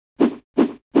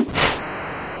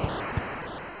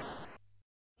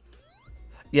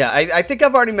Yeah, I think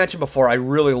I've already mentioned before, I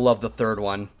really love the third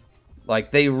one.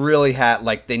 Like, they really had,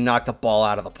 like, they knocked the ball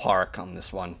out of the park on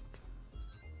this one.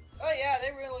 Oh yeah,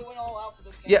 they really went all out for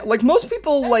this game. Yeah, like, most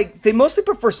people, like, they mostly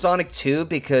prefer Sonic 2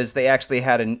 because they actually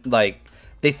had, like,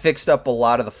 they fixed up a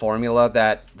lot of the formula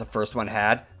that the first one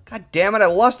had. God damn it, I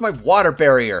lost my water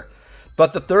barrier.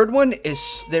 But the third one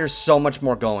is, there's so much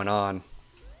more going on.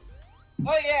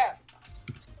 Oh yeah.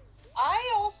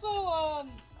 I also,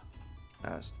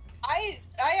 I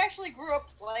actually grew up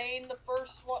playing the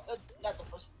first one, not the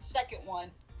first, second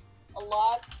one, a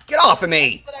lot. Get off of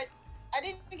me! But I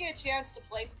didn't get a chance to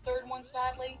play the third one,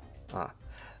 sadly. But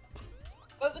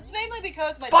it's mainly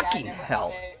because my fucking dad never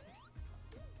hell. had it.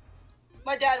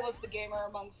 My dad was the gamer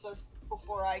amongst us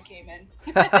before I came in.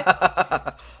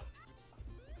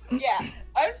 Yeah,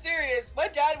 I'm serious. My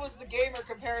dad was the gamer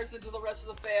comparison to the rest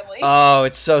of the family. Oh,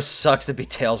 it so sucks to be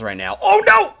Tails right now. Oh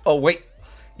no! Oh wait.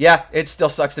 Yeah, it still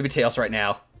sucks to be Tails right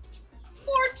now.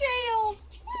 Poor Tails!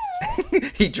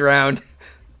 He drowned.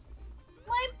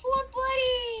 My poor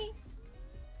buddy!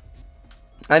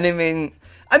 I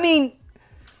mean,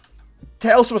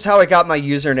 Tails was how I got my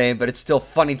username, but it's still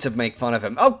funny to make fun of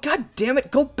him. Oh, god damn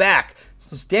it, go back!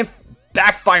 Those damn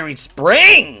backfiring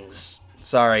springs!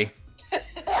 Sorry. The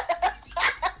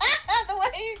way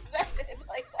you said it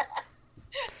like that.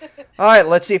 Alright,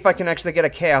 let's see if I can actually get a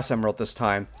Chaos Emerald this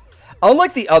time.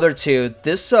 Unlike the other two,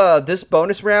 this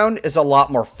bonus round is a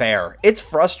lot more fair. It's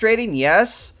frustrating,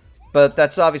 yes, but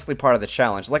that's obviously part of the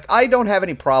challenge. Like, I don't have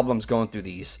any problems going through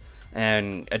these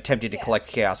and attempting to collect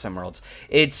Chaos Emeralds.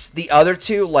 It's the other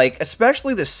two, like,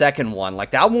 especially the second one, like,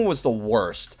 that one was the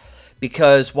worst.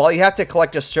 Because while you have to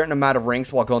collect a certain amount of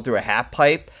rings while going through a half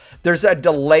pipe, there's a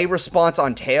delay response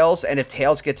on Tails, and if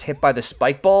Tails gets hit by the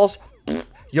spike balls,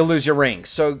 you lose your rings.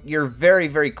 So you're very,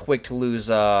 very quick to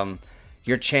lose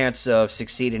your chance of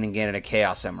succeeding and getting a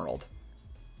Chaos Emerald.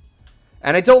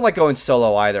 And I don't like going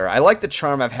solo either. I like the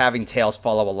charm of having Tails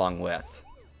follow along with.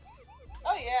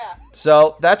 Oh yeah.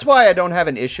 So that's why I don't have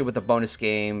an issue with the bonus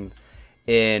game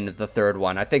in the third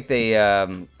one. I think they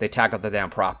tackled it down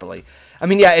properly. I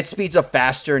mean, yeah, it speeds up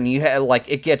faster, and you have, like,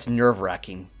 it gets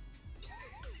nerve-wracking.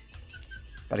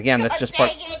 But again, that's just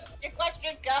part.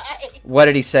 What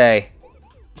did he say?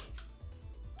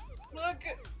 Look.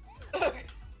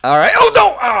 All right. Oh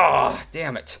no! Oh,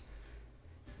 damn it!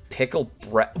 Pickle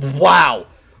bread. Wow,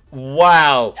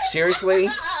 wow. Seriously?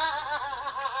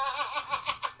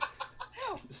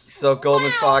 So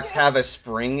GoldenFox have a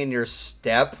spring in your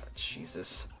step?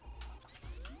 Jesus.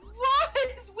 What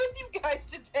is with you guys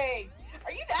today?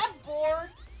 Are you that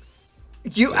bored?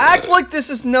 You act like this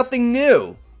is nothing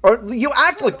new. Or you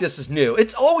act like this is new.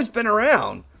 It's always been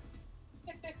around.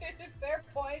 Fair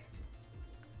point.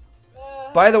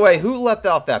 By the way, who left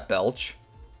out that belch?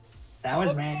 That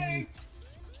was me.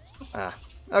 Ah,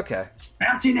 okay.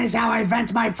 Belching is how I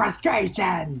vent my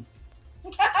frustration.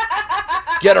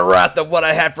 Get a wrath of what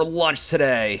I had for lunch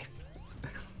today.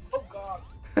 Oh god.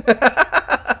 This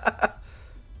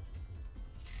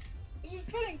is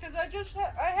fitting because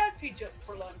I had pizza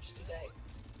for lunch today.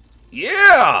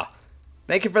 Yeah!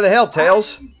 Thank you for the help,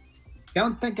 Tails.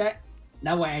 Don't think I...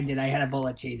 No way I did. I had a bowl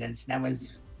of Cheez-Its. That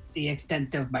was the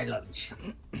extent of my lunch.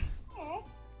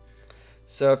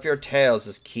 So if your Tails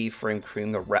is Keyframe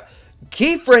Cream the Rabbit...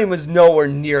 Keyframe was nowhere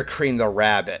near Cream the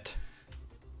Rabbit.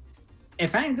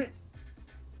 If anything,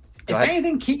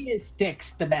 Key is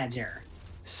Sticks the Badger.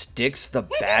 Sticks the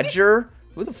Badger?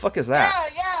 Who the fuck is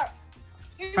that? Yeah.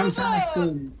 From Sonic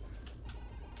Boom.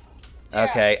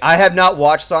 Okay, I have not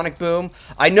watched Sonic Boom.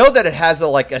 I know that it has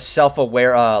a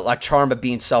self-aware, a charm of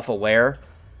being self-aware,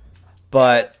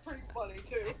 but That's pretty funny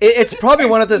too. it's probably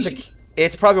one of those.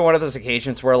 It's probably one of those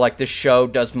occasions where like the show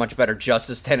does much better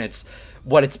justice than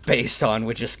what it's based on,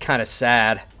 which is kind of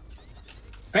sad.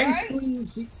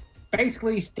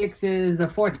 Basically, Sticks is a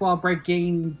fourth wall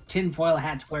breaking, tinfoil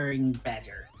hat wearing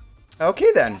badger.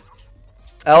 Okay then,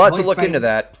 I'll have to look into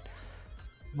that.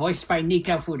 Voiced by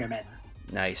Nico Fuderman.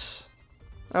 Nice.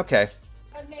 Okay.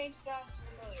 That name sounds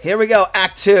familiar. Here we go,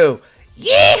 Act 2.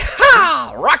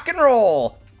 Yeehaw! Rock and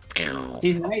roll!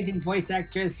 She's an amazing voice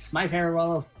actress. My favorite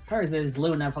role of hers is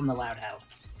Luna from The Loud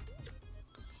House.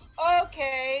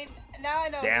 Okay, now I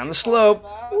know. Down what the you're talking slope.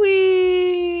 about.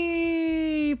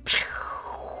 Whee!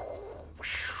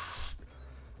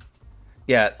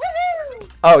 Yeah. Woohoo!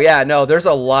 Oh, yeah, no, there's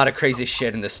a lot of crazy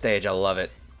shit in this stage. I love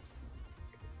it.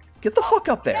 Get the fuck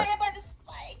up there. Stay by the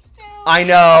spikes, too. I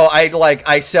know,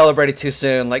 I celebrated too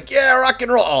soon. Like, yeah, rock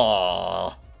and roll.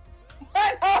 Aww.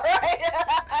 I know, right?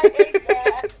 I hate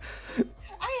that. I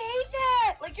hate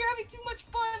that. Like, you're having too much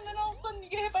fun, and then all of a sudden you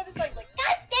get hit by the spike. Like,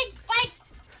 God dang spike!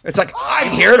 It's like,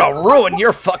 I'm here to ruin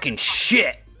your fucking shit.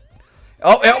 shit.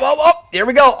 Oh, here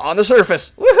we go, on the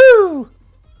surface. Woohoo!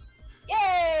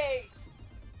 Yay!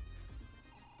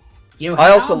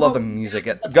 I also love the music.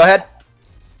 Go ahead.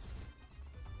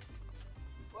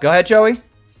 Go ahead, Joey.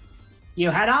 You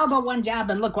had all but one job,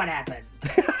 and look what happened.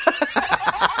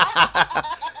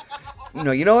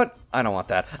 No, you know what? I don't want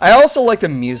that. I also like the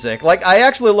music. Like, I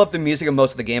actually love the music in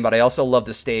most of the game, but I also love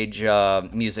the stage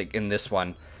music in this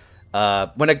one.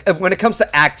 When it comes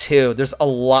to Act 2, there's a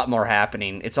lot more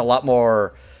happening. It's a lot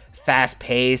more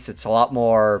fast-paced. It's a lot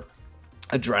more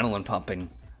adrenaline pumping.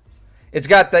 It's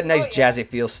got that nice jazzy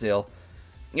feel still.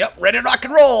 Yep, ready to rock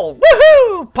and roll.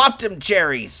 Woohoo! Popped them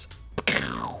cherries.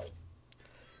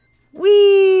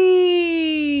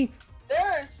 Whee!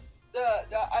 There's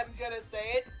I'm gonna say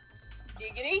it.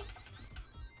 Giggity.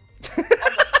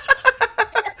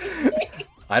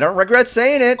 I don't regret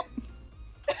saying it.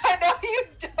 I know you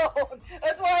don't.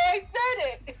 That's why I said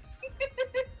it.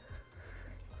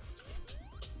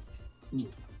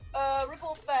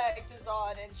 Ripple Effect is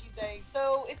on, and she's saying,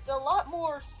 so it's a lot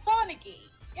more Sonic-y.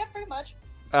 Yeah, pretty much.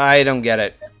 I don't get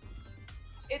it.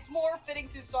 It's more fitting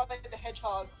to Sonic the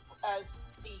Hedgehog as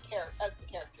the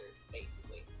characters,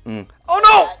 basically. Mm. Oh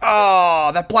no!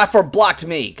 Oh, that platform blocked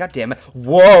me. God damn it.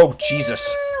 Whoa,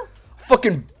 Jesus.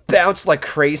 Fucking bounced like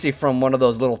crazy from one of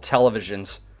those little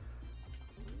televisions.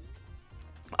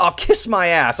 Oh, kiss my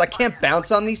ass. I can't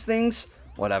bounce on these things.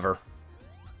 Whatever.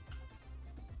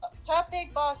 Top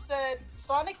Big Boss said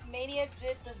Sonic Mania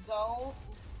did this zone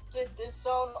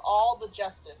all the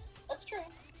justice. That's true.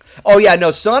 Oh yeah,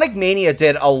 no, Sonic Mania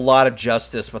did a lot of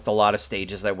justice with a lot of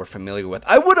stages that we're familiar with.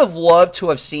 I would have loved to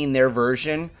have seen their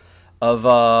version of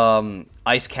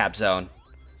Ice Cap Zone,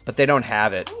 but they don't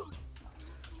have it.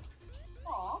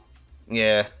 Aww.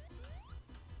 Yeah.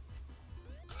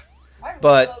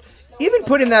 But even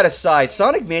putting that aside,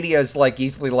 Sonic Mania is like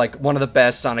easily like one of the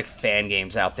best Sonic fan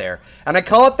games out there. And I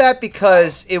call it that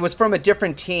because it was from a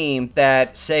different team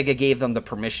that Sega gave them the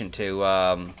permission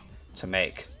to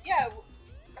make. Yeah,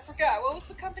 I forgot. What was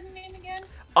the company name again?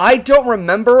 I don't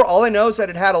remember. All I know is that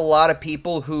it had a lot of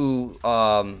people who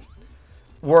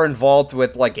were involved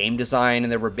with like game design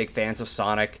and they were big fans of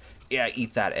Sonic. Yeah,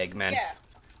 eat that, Eggman. Yeah.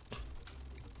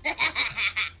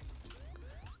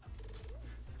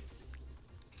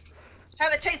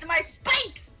 Have a taste of my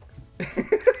spikes!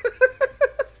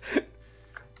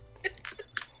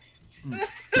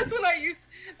 That's what I used.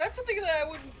 That's the thing that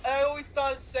I always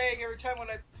thought of saying every time when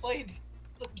I played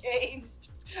the games.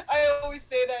 I always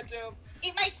say that to him.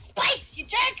 Eat my spice, you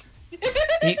jerk!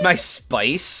 Eat my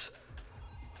spice?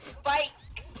 Spike.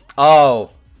 Oh.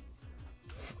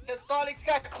 Because Sonic's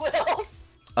got quills.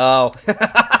 Oh.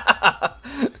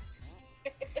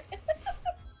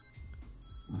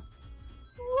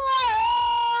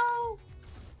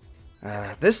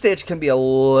 This stage can be a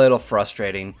little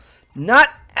frustrating. Not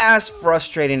as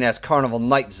frustrating as Carnival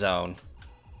Night Zone.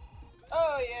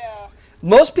 Oh, yeah.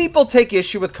 Most people take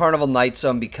issue with Carnival Night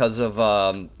Zone because of,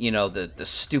 you know, the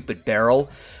stupid barrel.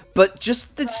 But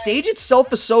just the stage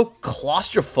itself is so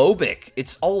claustrophobic.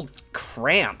 It's all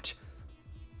cramped.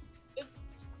 It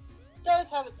does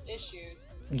have its issues.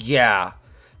 Yeah.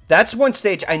 That's one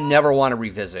stage I never want to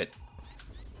revisit.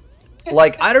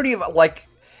 Like, I don't even, like...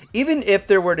 Even if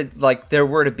there were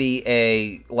to be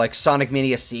a like Sonic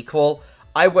Mania sequel,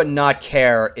 I would not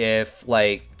care if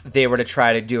like they were to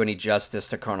try to do any justice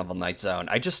to Carnival Night Zone.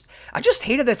 I just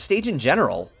hated that stage in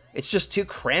general. It's just too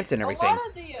cramped and everything.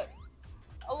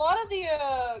 A lot of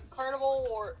the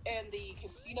Carnival and the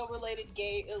casino related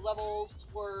levels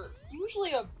were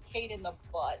usually a pain in the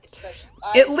butt, especially.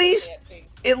 At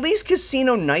least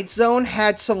Casino Night Zone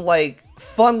had some like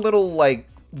fun little like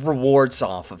rewards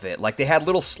off of it. Like, they had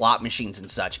little slot machines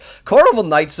and such. Carnival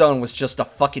Night Zone was just a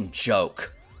fucking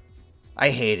joke. I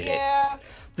hated it.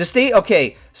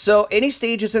 Okay, so any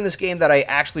stages in this game that I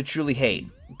actually truly hate.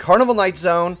 Carnival Night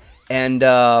Zone and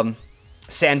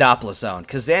Sandopolis Zone.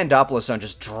 Because Sandopolis Zone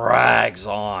just drags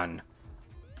on.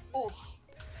 Oof.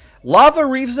 Lava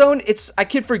Reef Zone, I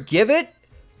can forgive it.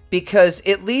 Because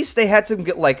at least they had some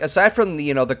good, like, aside from the,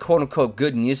 you know, the quote-unquote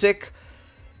good music...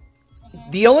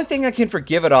 The only thing I can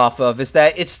forgive it off of is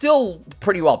that it's still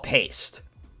pretty well paced.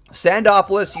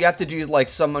 Sandopolis, you have to do like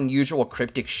some unusual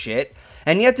cryptic shit,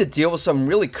 and you have to deal with some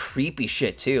really creepy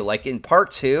shit too. Like in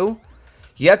part 2,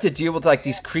 you have to deal with like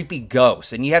these creepy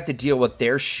ghosts, and you have to deal with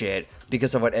their shit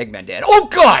because of what Eggman did. Oh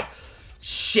god!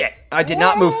 Shit! I did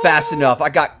not move fast enough. I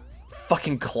got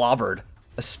fucking clobbered.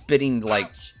 A spitting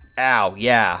like, ow,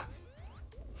 yeah.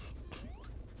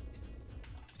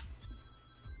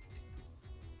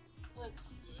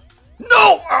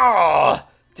 No! Oh,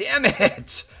 damn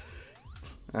it!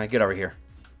 Alright, get over here.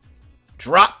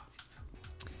 Drop!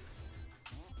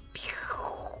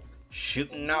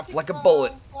 shooting off like a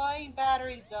bullet. Flying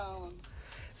Battery Zone.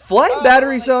 Flying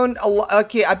Battery Zone,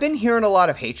 okay, I've been hearing a lot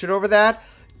of hatred over that.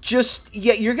 Just,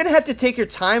 yeah, you're going to have to take your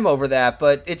time over that,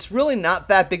 but it's really not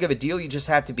that big of a deal. You just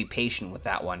have to be patient with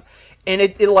that one. And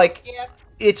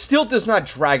it still does not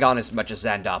drag on as much as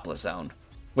Zandopolis Zone.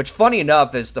 Which, funny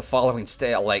enough, is the following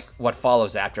what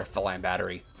follows after Flying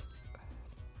Battery.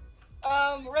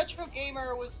 Retro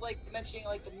Gamer was, mentioning,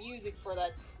 the music for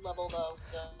that level, though,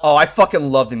 so... Oh, I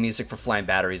fucking love the music for Flying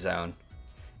Battery Zone.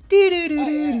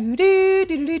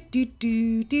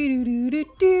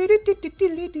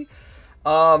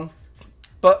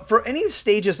 But for any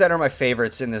stages that are my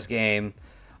favorites in this game,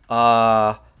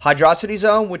 Hydrocity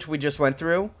Zone, which we just went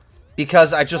through,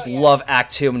 because I just love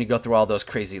Act 2 when you go through all those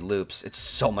crazy loops. It's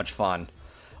so much fun.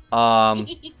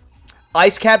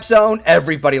 Ice Cap Zone,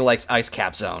 everybody likes Ice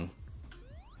Cap Zone.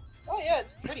 Oh yeah,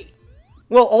 it's pretty.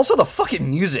 Well, also the fucking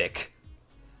music.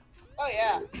 Oh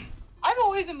yeah. I've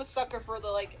always been a sucker for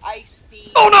the, ice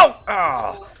theme. Oh no!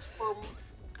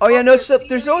 Oh yeah, no. So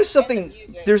there's always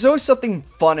something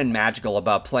fun and magical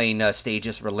about playing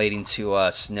stages relating to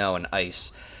snow and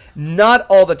ice. Not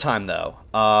all the time though.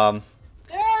 There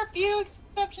are a few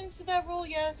exceptions to that rule,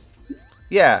 yes.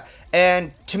 Yeah,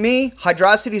 and to me,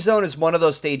 Hydrocity Zone is one of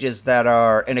those stages that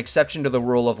are an exception to the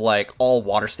rule of all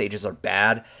water stages are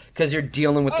bad because you're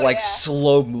dealing with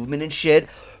slow movement and shit.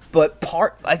 But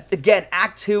again,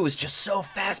 Act 2 is just so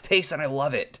fast paced and I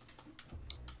love it.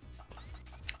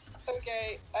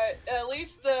 Okay, at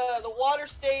least the water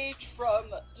stage from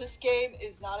this game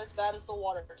is not as bad as the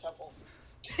water temple.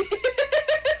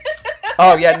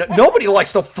 Oh yeah, nobody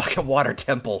likes the fucking water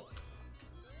temple.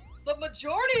 The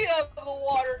majority of the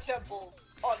water temples,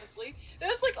 honestly,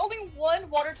 there's only one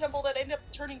water temple that ended up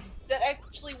that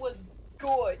actually was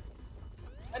good,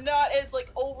 and not as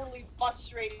overly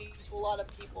frustrating to a lot of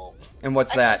people. And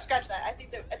what's that? Scratch that. I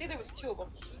think there was two of them.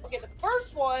 Okay, the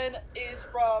first one is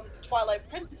from Twilight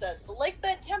Princess. The Lake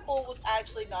Bed Temple was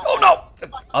actually not. Oh no!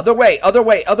 Other way! Other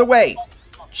way! Other way!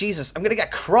 Jesus, I'm gonna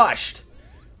get crushed.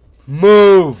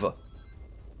 Move! Look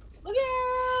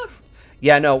out!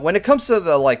 Yeah, no. When it comes to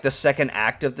the second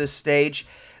act of this stage,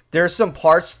 there's some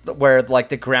parts where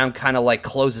the ground kind of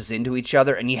closes into each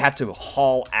other, and you have to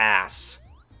haul ass